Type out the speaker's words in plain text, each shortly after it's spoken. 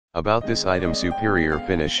About this item: superior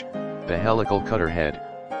finish. The helical cutter head,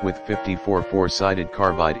 with 54 four-sided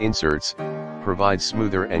carbide inserts, provides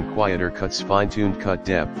smoother and quieter cuts. Fine-tuned cut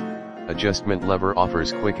depth. Adjustment lever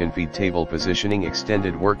offers quick and feed table positioning.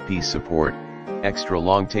 Extended workpiece support. Extra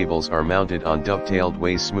long tables are mounted on dovetailed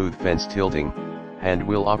ways. Smooth fence tilting. Hand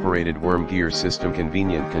wheel operated worm gear system.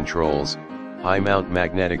 Convenient controls. High mount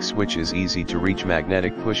magnetic switches. Easy to reach.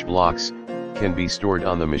 Magnetic push blocks, can be stored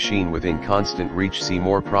on the machine within constant reach. See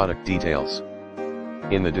more product details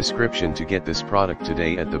in the description to get this product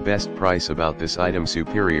today at the best price. About this item: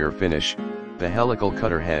 superior finish. The helical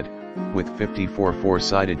cutter head, with 54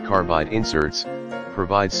 four-sided carbide inserts,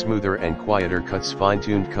 provides smoother and quieter cuts.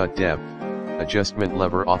 Fine-tuned cut depth. Adjustment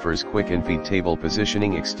lever offers quick and feed table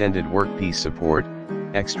positioning. Extended workpiece support.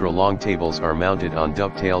 Extra long tables are mounted on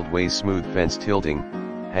dovetailed ways. Smooth fence tilting.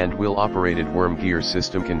 Hand wheel operated worm gear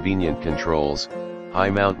system. Convenient controls. High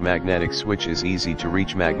mount magnetic switches. Easy to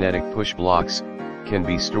reach. Magnetic push blocks, can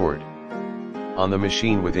be stored on the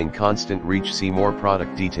machine within constant reach. See more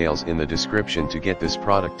product details in the description to get this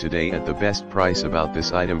product today at the best price. About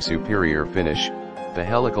this item: superior finish. The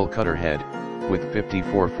helical cutter head, with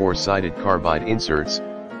 54 four-sided carbide inserts,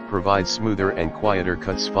 provides smoother and quieter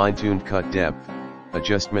cuts. Fine-tuned cut depth.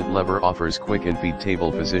 Adjustment lever offers quick and feed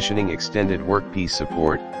table positioning. Extended workpiece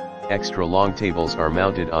support. Extra long tables are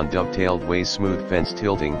mounted on dovetailed ways. Smooth fence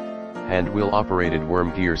tilting. Hand wheel operated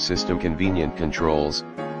worm gear system. Convenient controls.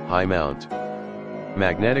 High mount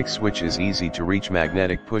magnetic switches. Easy to reach.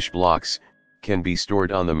 Magnetic push blocks, can be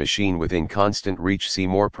stored on the machine within constant reach. See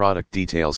more product details